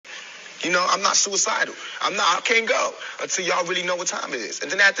I'm not suicidal. I can't go until y'all really know what time it is.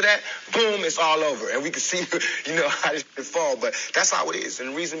 And then after that, boom, it's all over. And we can see, how this shit fall. But that's how it is.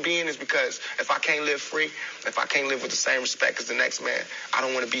 And the reason being is because if I can't live free, if I can't live with the same respect as the next man, I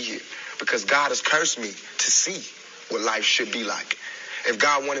don't want to be here. Because God has cursed me to see what life should be like. If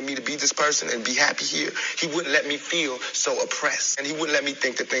God wanted me to be this person and be happy here, he wouldn't let me feel so oppressed. And he wouldn't let me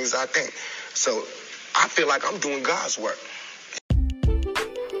think the things I think. So I feel like I'm doing God's work.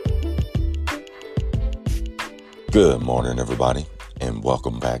 Good morning, everybody, and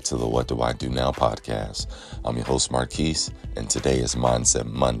welcome back to the What Do I Do Now podcast. I'm your host, Marquise, and today is Mindset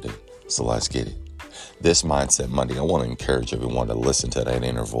Monday, so let's get it. This Mindset Monday, I want to encourage everyone to listen to that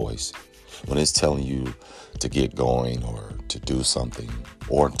inner voice. When it's telling you to get going or to do something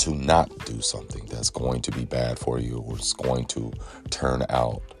or to not do something that's going to be bad for you or it's going to turn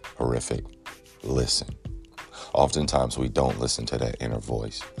out horrific, listen. Oftentimes, we don't listen to that inner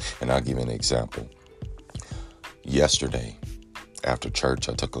voice, and I'll give you an example. Yesterday, after church,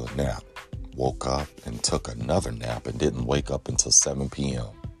 I took a nap, woke up and took another nap and didn't wake up until 7 p.m.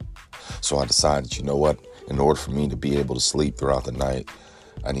 So I decided, in order for me to be able to sleep throughout the night,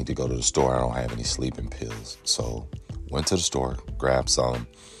 I need to go to the store. I don't have any sleeping pills. So went to the store, grabbed some,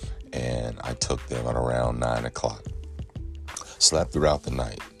 and I took them at around 9 o'clock. Slept throughout the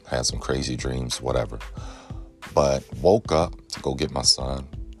night, had some crazy dreams, whatever. But woke up to go get my son,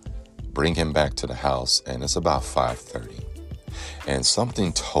 bring him back to the house, and it's about 5:30. And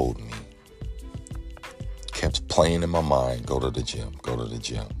something told me, kept playing in my mind, go to the gym.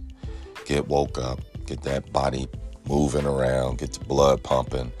 Get woke up, get that body moving around, get the blood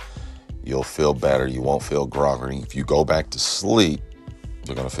pumping. You'll feel better. You won't feel groggy. If you go back to sleep,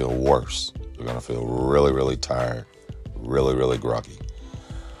 you're going to feel worse. You're going to feel really, really tired, really, really groggy.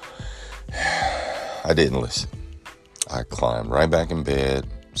 I didn't listen. I climbed right back in bed,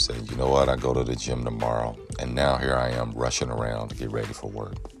 said, you know what, I go to the gym tomorrow. And now here I am rushing around to get ready for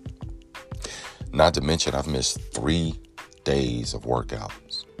work. Not to mention I've missed 3 days of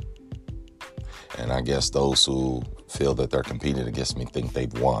workouts. And I guess those who feel that they're competing against me think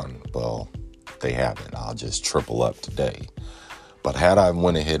they've won. Well, they haven't. I'll just triple up today. But had I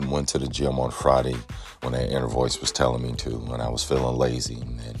went ahead and went to the gym on Friday when that inner voice was telling me to, when I was feeling lazy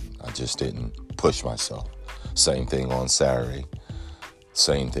and I just didn't push myself. Same thing on Saturday.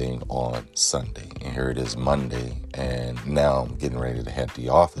 Same thing on Sunday. And here it is Monday. And now I'm getting ready to head to the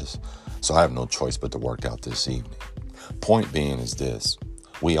office. So I have no choice but to work out this evening. Point being is this.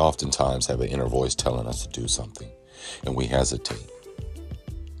 We oftentimes have an inner voice telling us to do something. And we hesitate.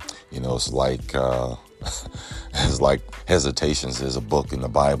 It's like Hesitations is a book in the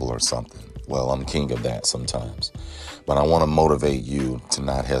Bible or something. Well, I'm king of that sometimes. But I want to motivate you to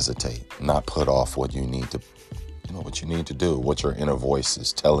not hesitate. Not put off what you need to do, what your inner voice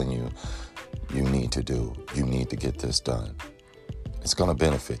is telling you need to do. You need to get this done. It's going to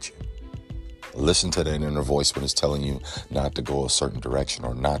benefit you. Listen to that inner voice when it's telling you not to go a certain direction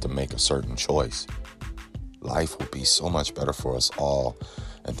or not to make a certain choice. Life will be so much better for us all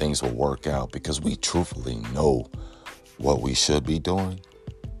and things will work out because we truthfully know what we should be doing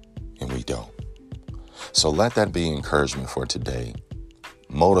and we don't. So let that be encouragement for today.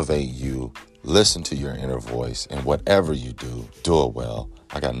 Motivate you. Listen to your inner voice, and whatever you do, do it well.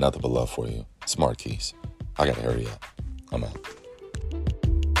 I got nothing but love for you. Smart Keys. I got to hurry up. I'm out.